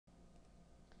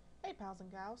Hey pals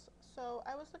and gals, so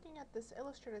I was looking at this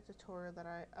Illustrator tutorial that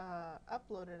I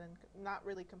uploaded and not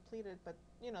really completed, but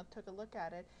took a look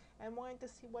at it and wanted to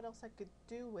see what else I could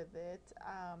do with it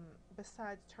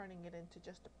besides turning it into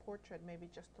just a portrait, maybe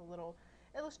just a little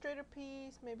Illustrator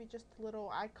piece, maybe just a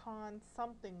little icon,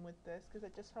 something with this, because I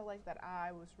just felt like that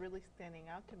eye was really standing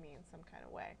out to me in some kind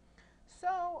of way.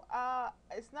 So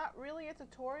it's not really a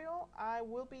tutorial. I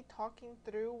will be talking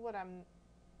through what I'm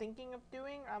thinking of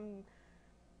doing. I'm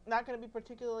not going to be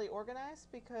particularly organized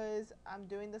because I'm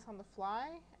doing this on the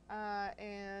fly,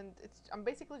 and I'm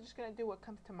basically just going to do what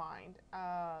comes to mind.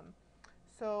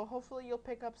 So hopefully you'll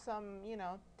pick up some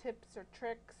tips or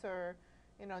tricks or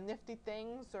nifty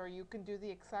things, or you can do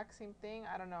the exact same thing.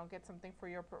 I don't know, get something for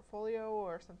your portfolio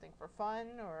or something for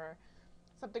fun or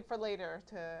something for later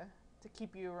to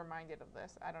keep you reminded of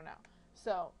this. I don't know.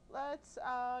 So let's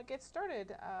get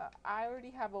started. I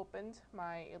already have opened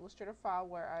my Illustrator file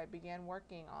where I began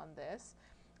working on this.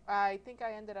 I think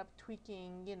I ended up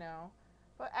tweaking,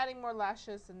 but adding more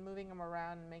lashes and moving them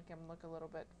around and make them look a little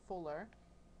bit fuller.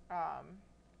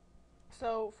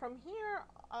 So from here,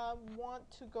 I want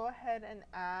to go ahead and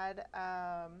add.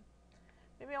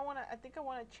 Maybe I think I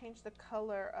want to change the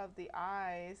color of the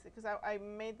eyes because I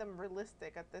made them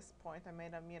realistic at this point. I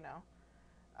made them,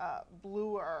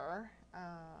 bluer.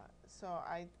 So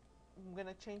I'm going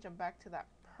to change them back to that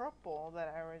purple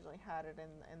that I originally had it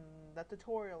in the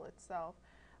tutorial itself.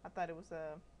 I thought it was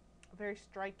a very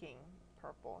striking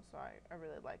purple, so I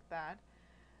really like that.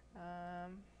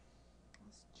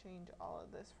 Let's change all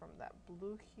of this from that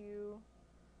blue hue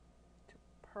to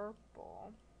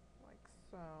purple, like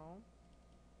so.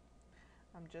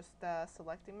 I'm just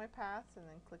selecting my paths and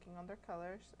then clicking on their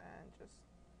colors and just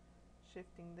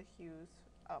shifting the hues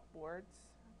upwards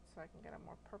so I can get a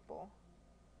more purple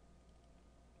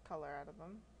color out of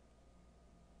them.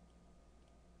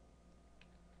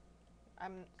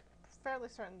 I'm fairly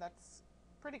certain that's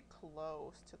pretty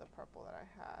close to the purple that I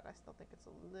had. I still think it's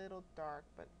a little dark,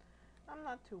 but I'm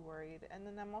not too worried. And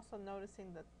then I'm also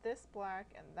noticing that this black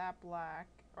and that black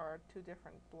are two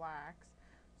different blacks.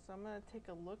 So I'm going to take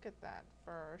a look at that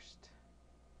first.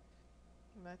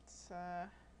 Let's,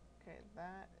 okay,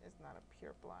 that is not a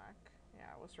pure black. Yeah,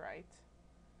 I was right.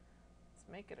 Let's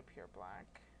make it a pure black.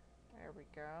 There we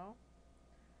go.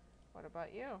 What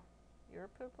about you? You're a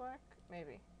pure black?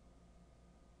 Maybe.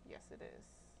 Yes, it is.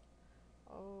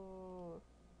 Oh,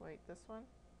 wait, this one?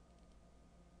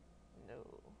 No.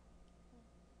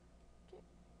 Get,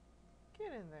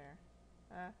 get in there.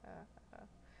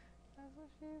 That's what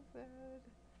she said.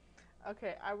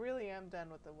 Okay, I really am done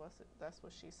with the that's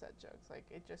what she said jokes. Like,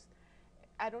 it just,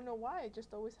 I don't know why, it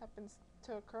just always happens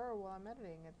to occur while I'm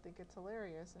editing. I think it's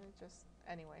hilarious, and it just,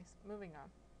 anyways, moving on.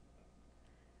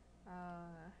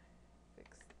 Fix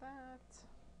that.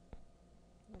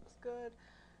 Looks good.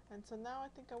 And so now I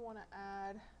think I want to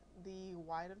add the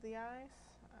white of the eyes.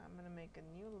 I'm going to make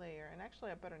a new layer, and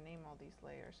actually I better name all these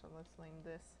layers. So let's name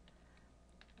this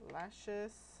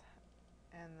lashes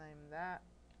and name that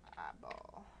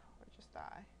eyeball or just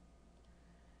eye.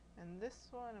 And this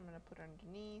one I'm going to put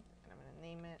underneath, and I'm going to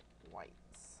name it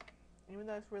whites. Even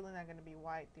though it's really not going to be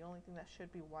white, the only thing that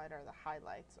should be white are the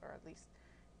highlights, or at least,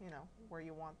 where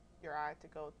you want your eye to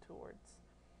go towards.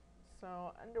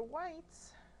 So under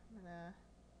whites, I'm going to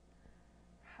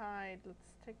hide,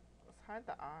 let's hide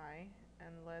the eye,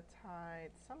 and let's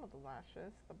hide some of the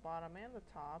lashes, the bottom and the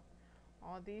top,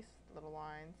 all these little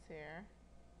lines here,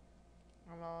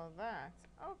 and all of that.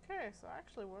 Okay, so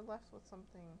actually we're left with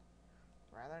something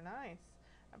rather nice.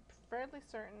 I'm fairly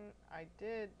certain I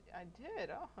did,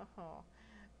 oh,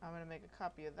 I'm gonna make a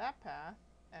copy of that path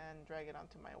and drag it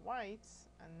onto my whites,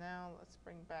 and now let's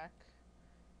bring back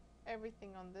everything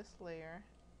on this layer,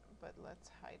 but let's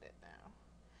hide it now,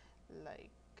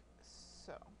 like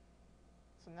so.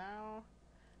 So now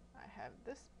I have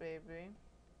this baby.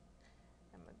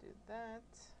 I'm gonna do that.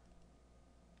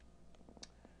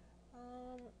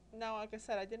 Now, like I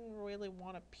said, I didn't really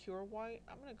want a pure white.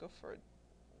 I'm gonna go for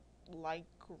light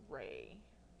gray.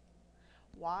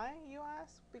 Why, you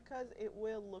ask? Because it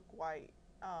will look white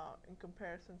in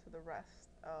comparison to the rest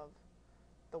of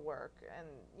the work, and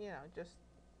just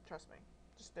trust me,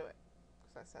 just do it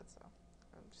because I said so.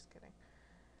 I'm just kidding.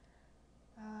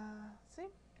 See,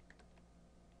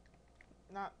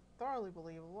 not thoroughly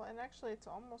believable, and actually it's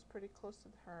almost pretty close to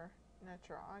her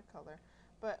natural eye color,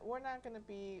 but we're not going to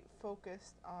be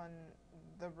focused on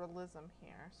the realism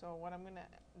here. So what I'm going to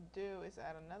do is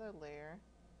add another layer.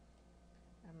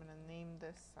 I'm going to name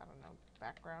this, I don't know,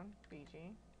 background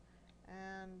BG,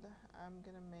 and I'm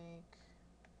going to make,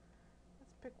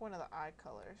 let's pick one of the eye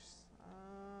colors.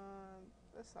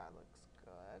 This eye looks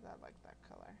good. I like that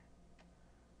color.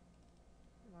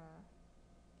 I'm gonna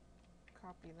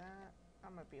copy that. I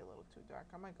might be a little too dark.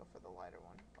 I might go for the lighter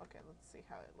one. Okay, let's see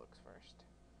how it looks first.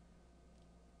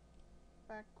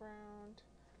 Background.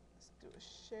 Let's do a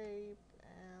shape,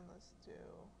 and let's do...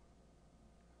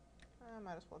 I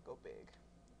might as well go big.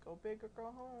 Go big or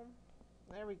go home.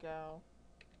 There we go.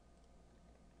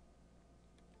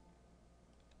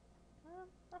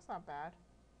 That's not bad.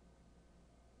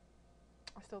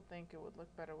 I still think it would look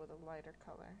better with a lighter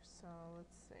color. So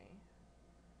let's see.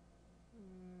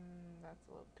 That's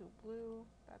a little too blue.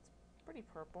 That's pretty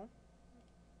purple.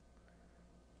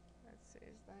 Let's see,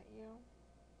 is that you?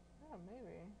 Oh,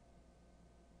 maybe.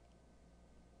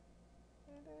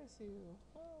 It is you.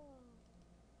 Oh.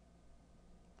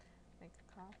 Make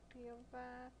a copy of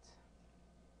that.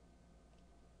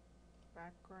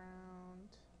 Background.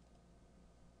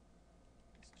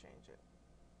 Let's change it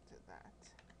to that.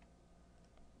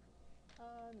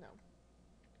 No.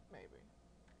 Maybe.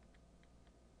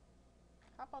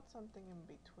 How about something in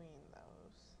between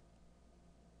those?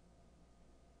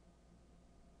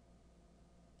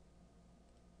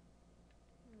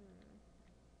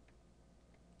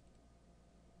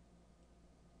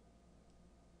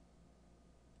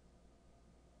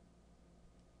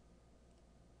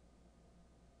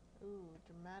 Ooh,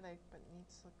 dramatic, but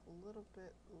needs to look a little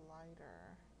bit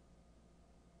lighter.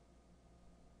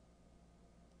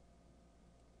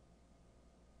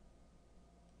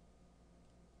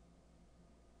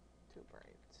 Too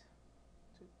bright.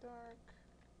 Too dark.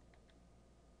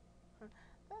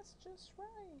 That's just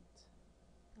right.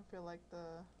 I feel like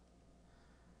the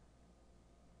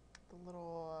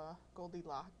little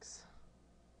Goldilocks.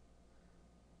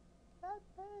 That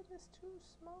bed is too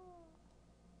small.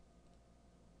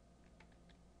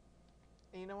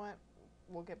 And you know what?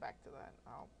 We'll get back to that.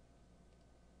 Oh,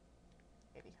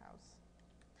 80 house.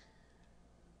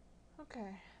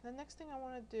 Okay, the next thing I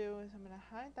want to do is I'm going to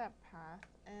hide that path,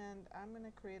 and I'm going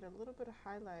to create a little bit of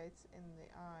highlights in the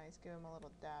eyes, give them a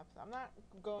little depth. I'm not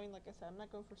going, like I said, I'm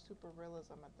not going for super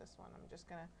realism at this one. I'm just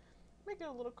going to make it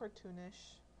a little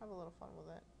cartoonish, have a little fun with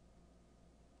it.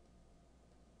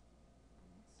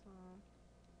 So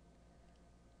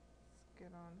let's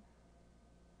get on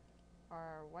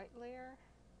our white layer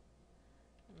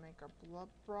and make our blood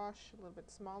brush a little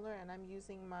bit smaller, and I'm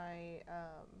using my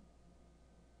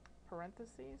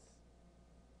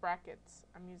brackets.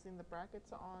 I'm using the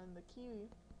brackets on the key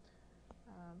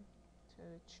to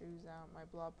choose out my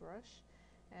blob brush,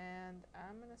 and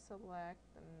I'm going to select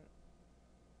a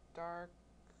dark,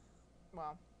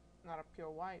 well, not a pure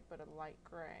white, but a light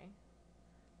gray,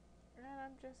 and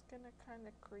I'm just going to kind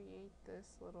of create this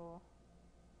little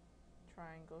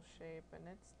triangle shape, and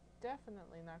it's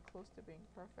definitely not close to being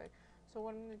perfect. So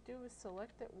what I'm going to do is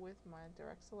select it with my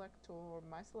direct select tool, or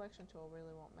my selection tool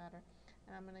really won't matter,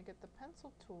 and I'm going to get the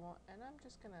pencil tool, and I'm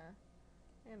just going to,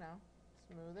 you know,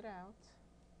 smooth it out.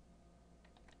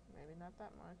 Maybe not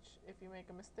that much. If you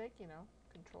make a mistake, you know,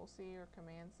 Control C or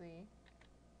Command Z.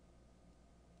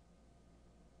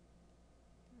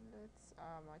 That's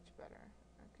much better.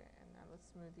 Okay, and now let's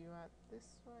smooth you out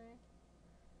this way.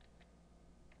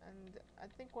 And I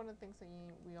think one of the things that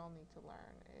we all need to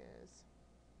learn is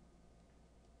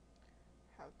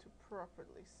how to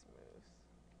properly smooth.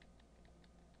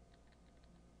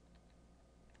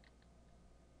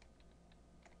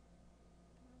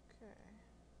 Okay.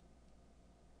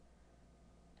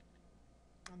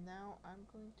 And now I'm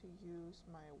going to use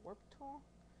my warp tool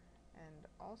and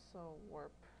also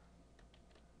warp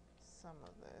some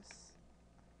of this.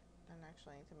 And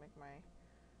actually I need to make my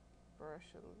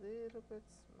brush a little bit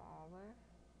smaller,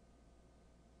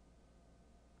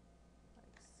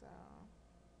 like so.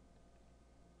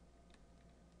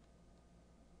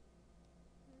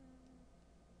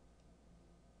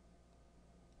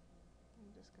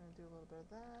 I'm just going to do a little bit of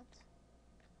that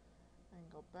and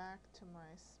go back to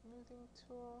my smoothing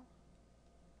tool.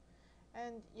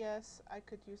 And yes, I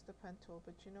could use the pen tool,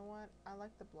 but you know what? I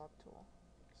like the blob tool.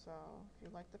 So if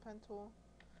you like the pen tool,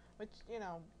 which, you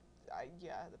know,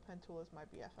 yeah, the pen tool is my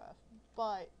BFF.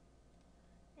 But,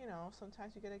 you know,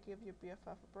 sometimes you gotta give your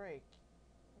BFF a break.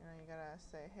 You know, you gotta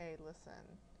say, hey, listen,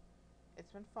 it's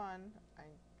been fun. I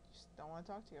just don't want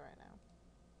to talk to you right now.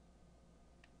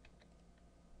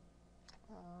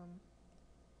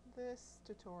 This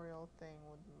tutorial thing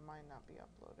might not be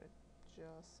uploaded.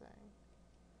 Just saying.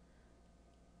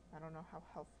 I don't know how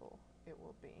helpful it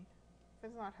will be. If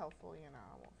it's not helpful, you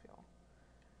know,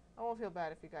 I won't feel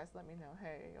bad if you guys let me know,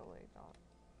 hey, Yoli,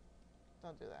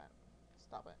 don't do that.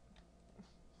 Stop it.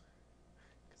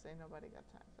 Because ain't nobody got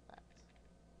time for that.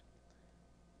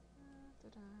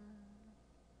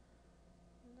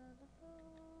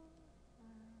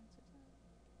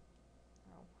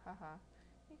 Oh, Haha.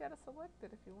 You gotta select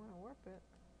it if you want to warp it.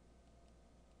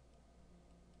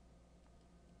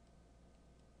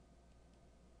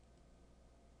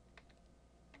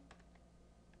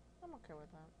 I'm okay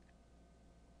with that.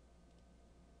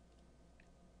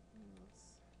 Let's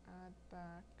add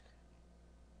back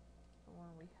the one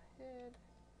we hid.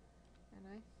 And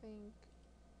I think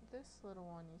this little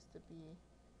one needs to be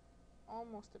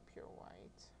almost a pure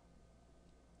white,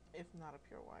 if not a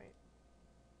pure white.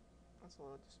 That's a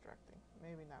little distracting.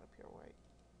 Maybe not a pure white.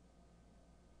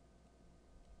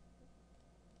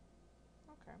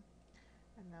 Okay.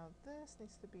 And now this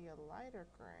needs to be a lighter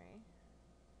gray.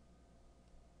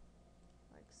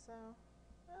 Like so.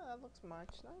 Oh, that looks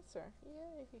much nicer.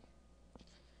 Yay!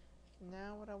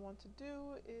 Now what I want to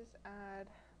do is add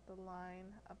the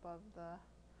line above the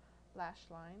lash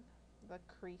line, the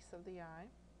crease of the eye.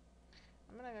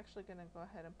 I'm actually gonna go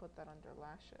ahead and put that under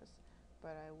lashes,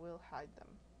 but I will hide them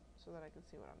so that I can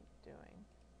see what I'm doing.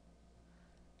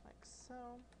 Like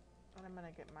so. And I'm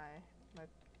gonna get my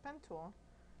pen tool.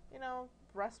 You know,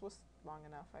 breast was long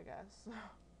enough, I guess.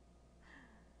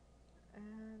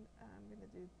 And I'm gonna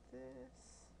do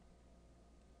this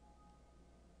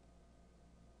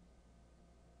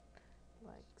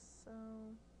like so.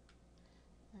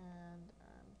 And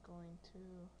I'm going to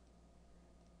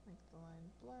make the line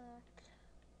black.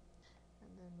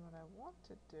 And then what I want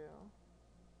to do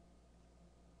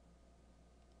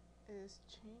is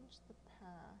change the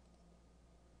path,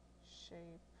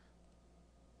 shape,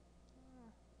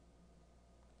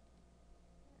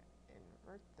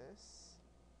 invert this.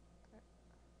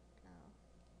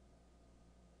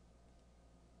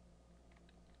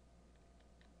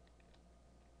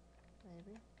 There we go.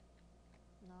 Maybe.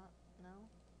 Not. No.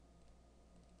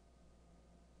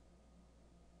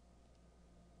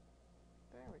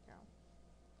 There we go.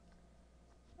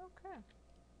 Okay.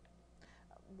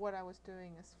 What I was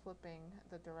doing is flipping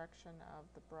the direction of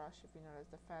the brush. If you notice,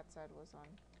 the fat side was on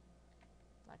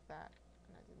like that,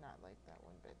 and I did not like that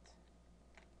one bit.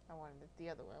 I wanted it the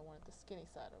other way. I wanted the skinny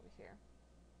side over here.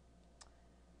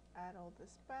 Add all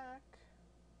this back.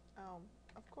 Oh,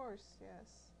 of course,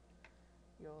 yes.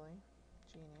 Yoli,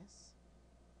 genius.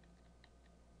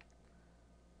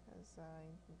 Because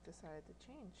I decided to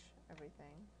change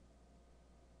everything.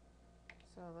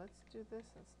 So let's do this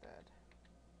instead.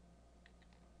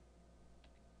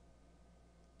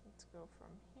 Let's go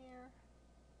from here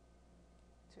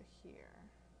to here.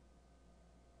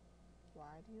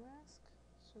 Why, do you ask?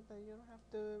 So that you don't have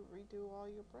to redo all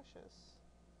your brushes.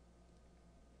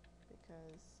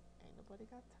 Because ain't nobody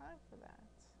got time for that.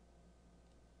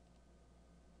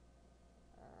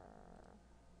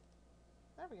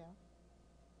 There we go.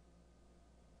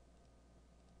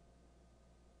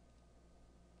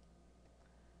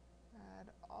 Add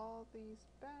all these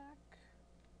back.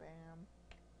 Bam.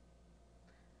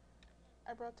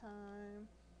 Eyebrow time.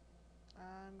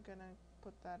 I'm gonna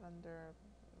put that under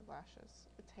lashes.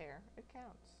 It's hair. It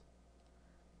counts.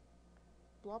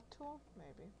 Blob tool?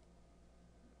 Maybe.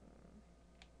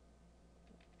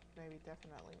 Maybe,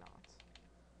 definitely not.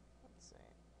 Let's see.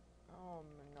 Oh,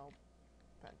 no.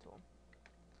 Pen tool.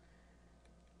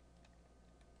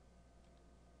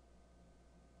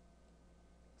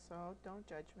 So don't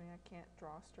judge me. I can't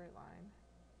draw a straight line.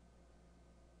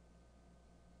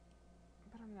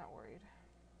 But I'm not worried.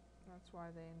 That's why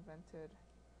they invented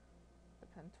the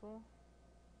pen tool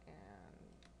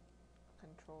and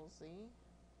Control Z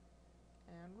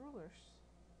and rulers.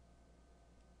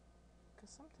 Because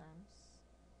sometimes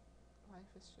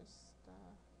life is just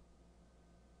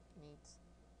needs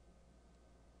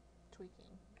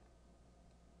tweaking.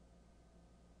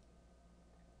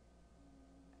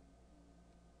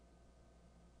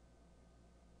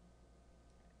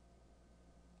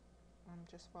 I'm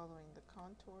just following the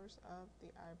contours of the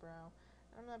eyebrow.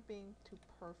 I'm not being too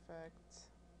perfect.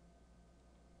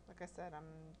 Like I said,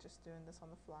 I'm just doing this on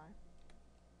the fly.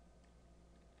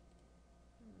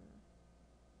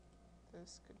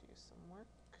 This could use some work.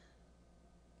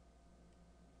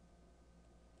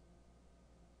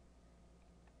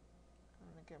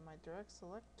 I'm going to get my direct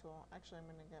select tool. Actually, I'm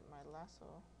going to get my lasso.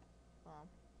 Well,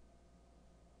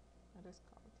 it is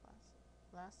called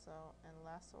lasso, and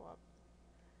lasso up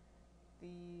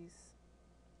these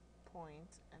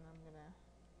points, and I'm going to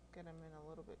get them in a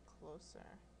little bit closer.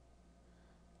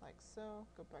 Like so.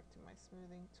 Go back to my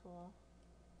smoothing tool.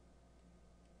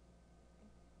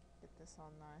 Get this all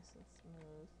nice and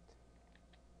smoothed.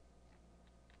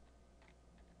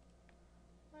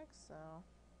 Like so.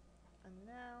 And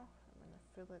now I'm going to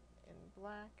fill it in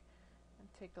black and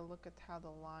take a look at how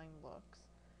the line looks.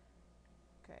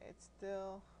 Okay, it's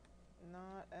still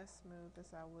not as smooth as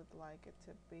I would like it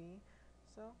to be.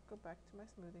 So go back to my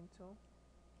smoothing tool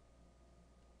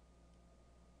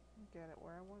and get it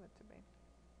where I want it to be.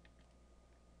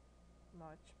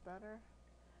 Much better.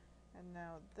 And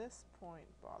now this point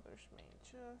bothers me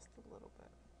just a little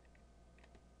bit.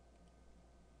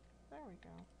 There we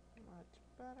go. Much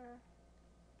better.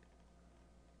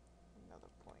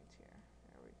 Another point here.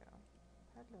 There we go.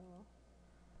 Hello.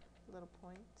 Little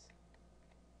point.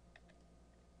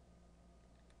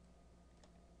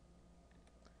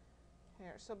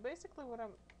 Here. So basically what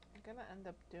I'm gonna end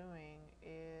up doing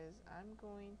is I'm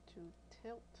going to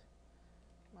tilt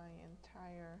my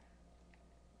entire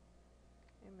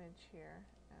image here,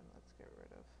 and let's get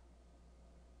rid of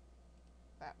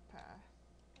that path.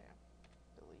 Yeah,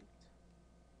 delete.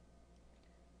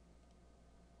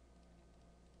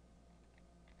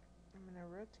 I'm gonna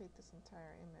rotate this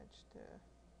entire image to,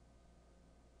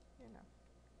 you know,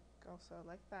 go so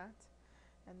like that,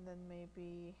 and then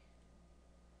maybe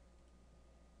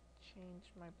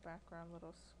change my background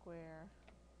little square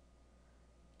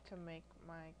to make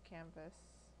my canvas,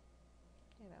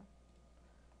 you know,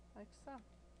 like so.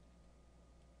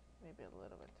 Maybe a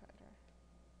little bit tighter.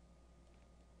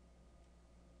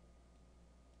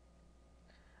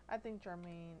 I think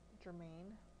Jermaine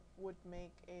would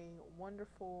make a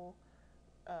wonderful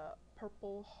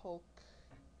purple Hulk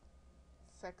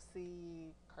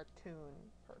sexy cartoon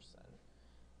person.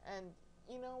 And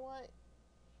you know what?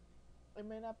 It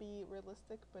may not be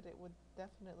realistic, but it would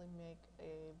definitely make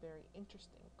a very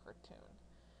interesting cartoon.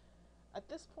 At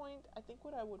this point, I think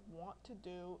what I would want to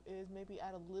do is maybe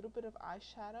add a little bit of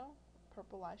eyeshadow,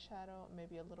 purple eyeshadow,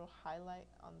 maybe a little highlight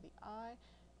on the eye,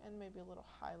 and maybe a little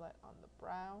highlight on the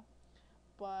brow.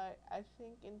 But I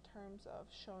think in terms of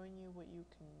showing you what you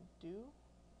can do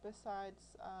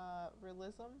besides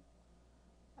realism,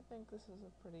 I think this is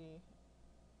a pretty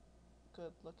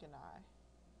good looking eye.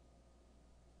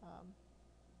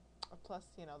 Plus,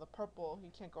 you know, the purple,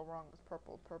 you can't go wrong with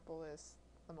purple. Purple is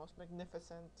the most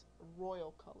magnificent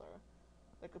royal color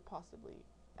that could possibly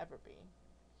ever be.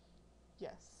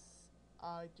 Yes,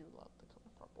 I do love the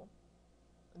color purple.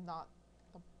 Not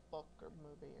the book or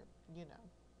movie or, you know.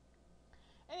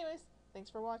 Anyways, thanks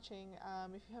for watching.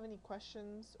 If you have any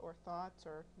questions or thoughts,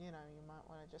 or, you know, you might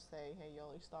want to just say, hey,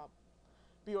 Yoli, stop.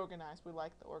 Be organized. We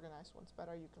like the organized ones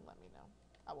better. You can let me know.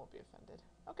 I won't be offended.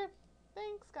 Okay,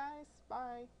 thanks, guys.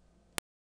 Bye.